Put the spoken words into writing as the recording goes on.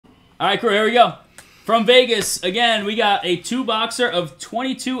All right, crew, here we go. From Vegas, again, we got a 2-boxer of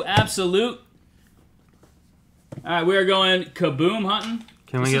 22 Absolute. All right, we are going Kaboom hunting.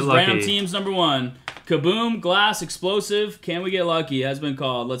 Can we get lucky? Random teams number 1. Kaboom, Glass, Explosive. Can we get lucky? Has been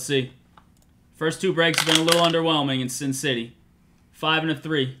called. Let's see. First 2 breaks have been a little underwhelming in Sin City. 5 and a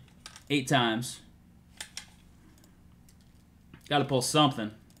 3. 8 times. Got to pull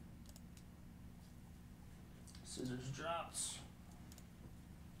something. Scissors drops.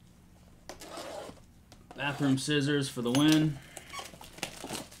 Bathroom scissors for the win.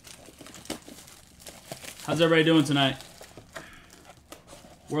 How's everybody doing tonight?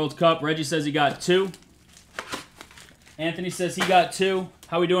 World Cup. Reggie says he got 2. Anthony says he got 2.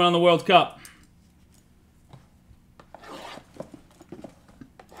 How we doing on the World Cup?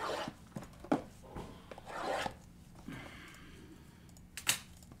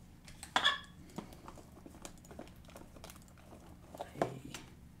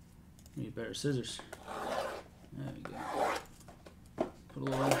 Need better scissors. There we go. Put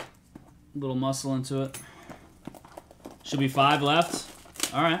a little muscle into it. Should be 5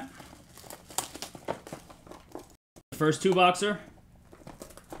 left. All right. First 2-boxer.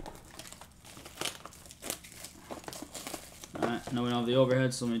 All right. Now we don't have the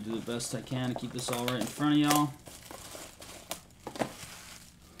overhead, so let me do the best I can to keep this all right in front of y'all.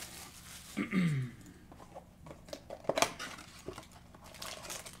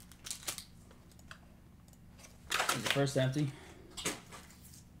 First empty.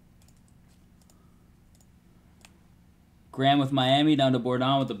 Graham with Miami down to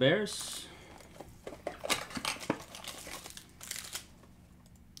Bourdon with the Bears.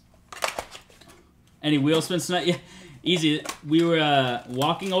 Any wheel spins tonight? Yeah, easy. We were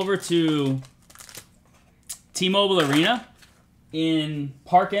walking over to T-Mobile Arena in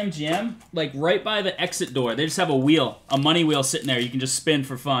Park MGM, like right by the exit door. They just have a wheel, a money wheel sitting there. You can just spin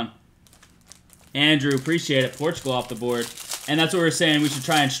for fun. Andrew, appreciate it. Portugal off the board. And that's what we're saying. We should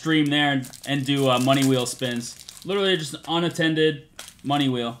try and stream there and do money wheel spins. Literally just an unattended money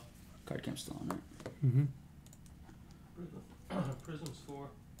wheel. Card cam's still on, right? Prisms 4. All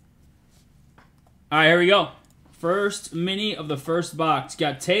right, here we go. First mini of the first box.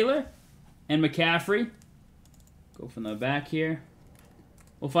 Got Taylor and McCaffrey. Go from the back here.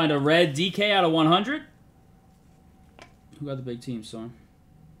 We'll find a red DK out of 100. Who got the big team, son?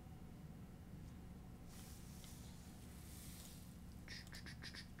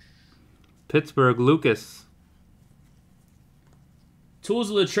 Pittsburgh, Lucas. Tools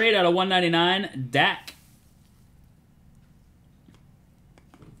of the trade out of 199, Dak.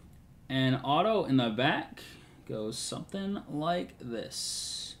 And auto in the back goes something like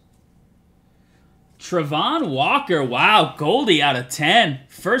this. Travon Walker, wow, Goldie out of 10.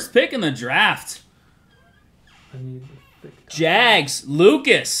 First pick in the draft. Jags,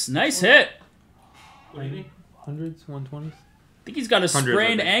 Lucas, nice hit. What do you need? Hundreds, 120s. I think he's got a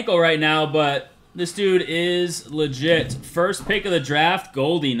sprained ankle right now, but this dude is legit. First pick of the draft,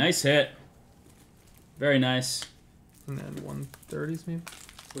 Goldie. Nice hit. Very nice. And then 130s maybe?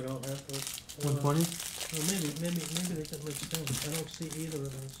 We don't have those. 120s? Well, maybe they get mixed in. I don't see either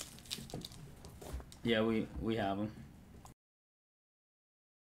of those. Yeah, we have them.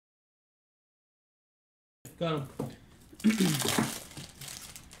 Got him.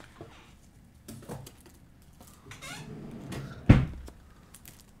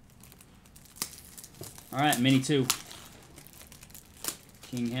 All right, mini 2.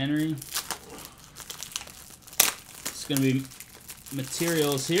 King Henry. It's going to be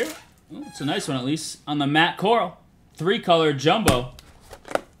materials here. Ooh, it's a nice one at least. On the Matt Corral. 3-color jumbo.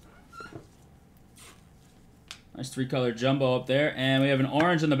 Nice 3-color jumbo up there. And we have an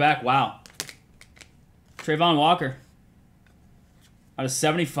orange in the back. Wow. Travon Walker. Out of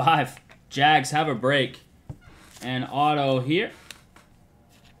 75. Jags have a break. And auto here.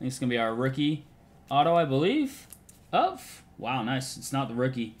 I think it's going to be our rookie auto, I believe. Of. Wow, nice. It's not the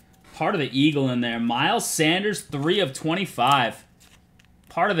rookie. Part of the Eagle in there. Miles Sanders, 3 of 25.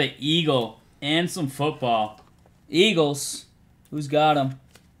 Part of the Eagle. And some football. Eagles. Who's got him?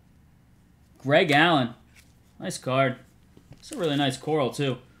 Greg Allen. Nice card. It's a really nice coral,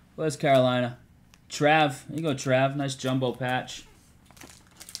 too. Where's Carolina? Trav. There you go, Trav. Nice jumbo patch.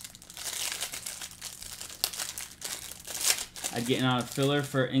 I'd get out a filler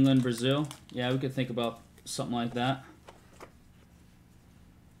for England, Brazil. Yeah, we could think about something like that.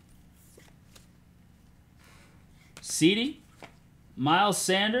 Ceedee, Miles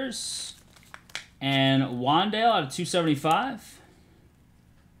Sanders, and Wandale out of 275.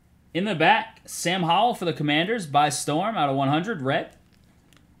 In the back, Sam Howell for the Commanders by Storm out of 100, red.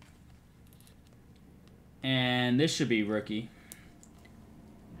 And this should be rookie.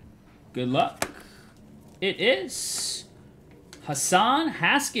 Good luck. It is Hassan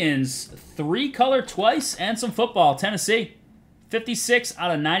Haskins. 3-color twice and some football. Tennessee. 56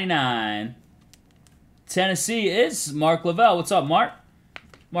 out of 99. Tennessee is Mark Lavelle. What's up, Mark?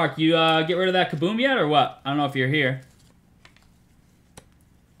 Mark, you get rid of that Kaboom yet or what? I don't know if you're here.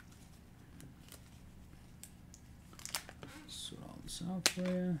 Sort all this out for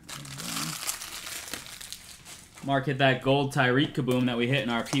you. Mark hit that gold Tyreek Kaboom that we hit in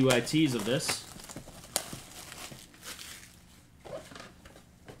our PYTs of this.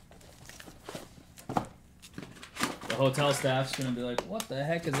 The hotel staff's gonna be like, what the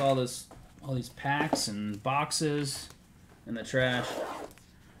heck is all this, all these packs and boxes in the trash?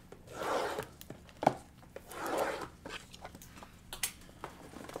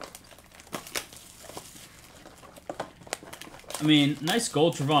 I mean, nice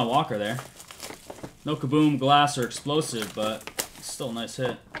gold Travon Walker there. No Kaboom, glass, or explosive, but it's still a nice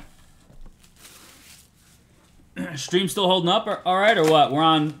hit. Stream still holding up alright or what? We're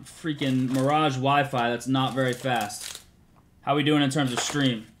on freaking Mirage Wi-Fi. That's not very fast. How we doing in terms of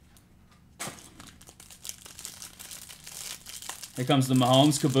stream? Here comes the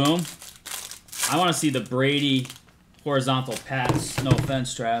Mahomes Kaboom. I want to see the Brady horizontal Pats. No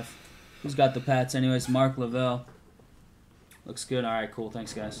offense, Trav. Who's got the Pats anyways? Mark Lavelle. Looks good. Alright, cool.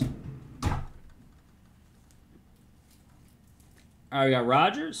 Thanks, guys. Alright, we got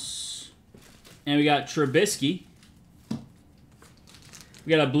Rodgers. And we got Trubisky. We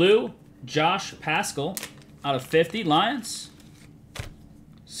got a blue Josh Pascal out of 50. Lions.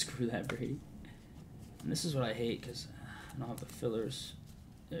 Screw that, Brady. And this is what I hate because I don't have the fillers.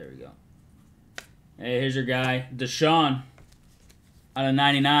 There we go. Hey, here's your guy. Deshaun out of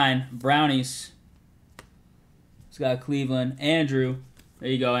 99. Brownies. He's got Cleveland. Andrew. There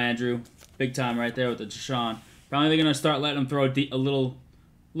you go, Andrew. Big time right there with the Deshaun. Probably they're going to start letting him throw a little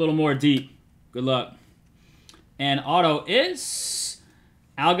more deep. Good luck. And auto is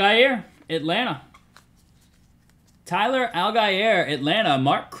Algier, Atlanta. Tyler Algier, Atlanta.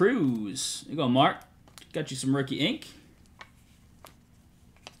 Mark Cruz. There you go, Mark. Got you some rookie ink.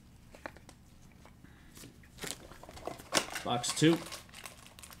 Box 2.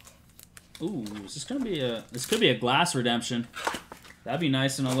 Ooh, is this gonna be a? This could be a glass redemption. That'd be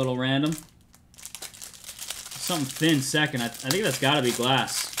nice and a little random. Something thin second. I think that's got to be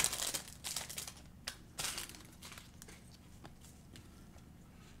glass.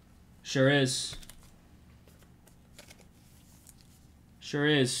 Sure is. Sure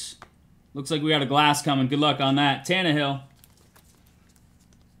is. Looks like we got a glass coming. Good luck on that. Tannehill.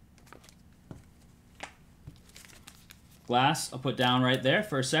 Glass, I'll put down right there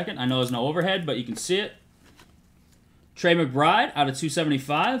for a second. I know there's no overhead, but you can see it. Trey McBride out of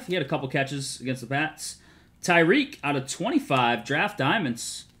 275. He had a couple catches against the Pats. Tyreek out of 25. Draft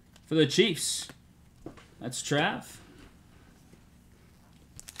Diamonds for the Chiefs. That's Trav.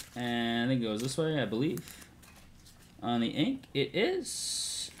 And I think it goes this way, I believe. On the ink, it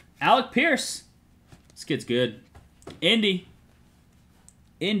is Alec Pierce. This kid's good. Indy.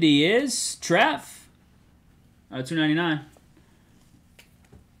 Indy is Trav. Out of 299.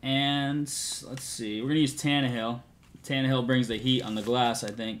 And let's see. We're going to use Tannehill. Tannehill brings the heat on the glass,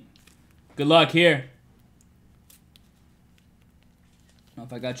 I think. Good luck here. I don't know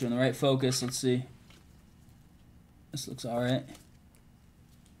if I got you in the right focus. Let's see. This looks alright.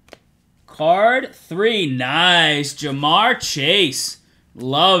 Card 3. Nice. Jamar Chase.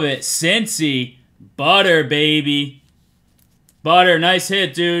 Love it. Cincy. Butter, baby. Butter, nice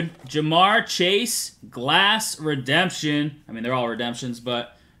hit, dude. Jamar Chase, glass redemption. I mean, they're all redemptions,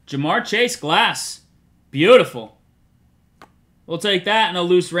 but Jamar Chase, glass. Beautiful. We'll take that and a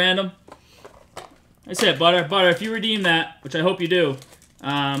loose random. That's it, Butter. Butter, if you redeem that, which I hope you do,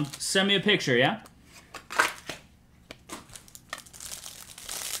 send me a picture, yeah?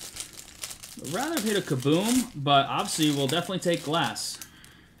 I'd rather hit a Kaboom, but obviously we'll definitely take glass.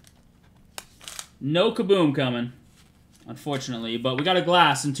 No Kaboom coming. Unfortunately, but we got a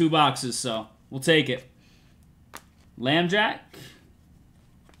glass in 2 boxes, so we'll take it. Lambjack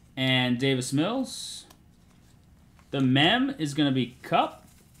and Davis Mills. The mem is going to be Cup.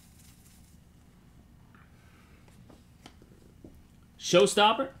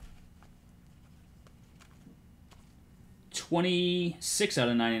 Showstopper. 26 out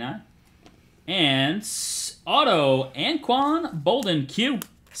of 99. And auto Anquan Bolden Q.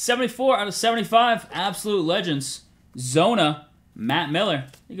 74 out of 75. Absolute legends. Zona, Matt Miller.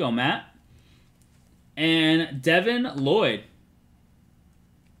 There you go, Matt. And Devin Lloyd.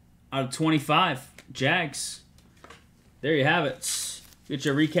 Out of 25. Jags. There you have it. Get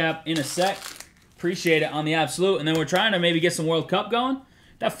your recap in a sec. Appreciate it on the absolute. And then we're trying to maybe get some World Cup going.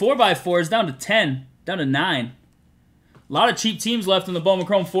 That 4x4 is down to 10. Down to 9. A lot of cheap teams left in the Bowman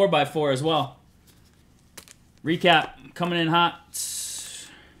Chrome 4x4 as well. Recap coming in hot.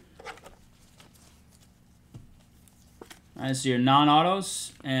 Nice, your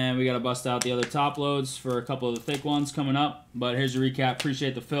non-autos. And we got to bust out the other top loads for a couple of the thick ones coming up. But here's your recap.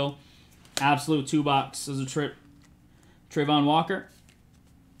 Appreciate the fill. Absolute 2-box as a Trayvon Walker.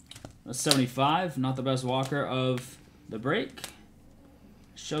 A 75. Not the best Walker of the break.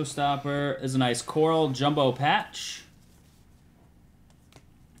 Showstopper is a nice coral jumbo patch.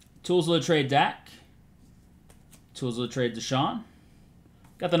 Tools of the trade Dak. Tools of the trade Deshaun.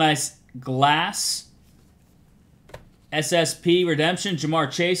 Got the nice glass SSP redemption.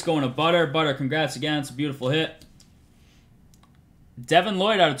 Jamar Chase going to Butter. Butter, congrats again. It's a beautiful hit. Devin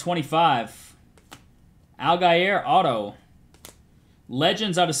Lloyd out of 25. Algier auto.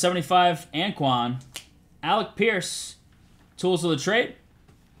 Legends out of 75. Anquan. Alec Pierce. Tools of the trade.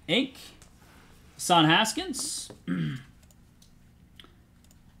 Ink. Son Haskins.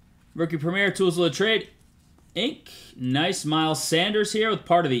 Rookie Premier, Tools of the Trade. Ink. Nice Miles Sanders here with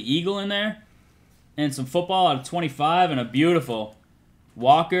part of the Eagle in there. And some football out of 25. And a beautiful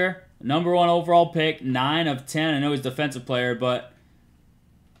Walker. #1 overall pick. 9 of 10. I know he's a defensive player, but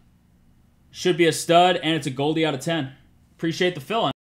should be a stud. And it's a Goldie out of 10. Appreciate the fill-in.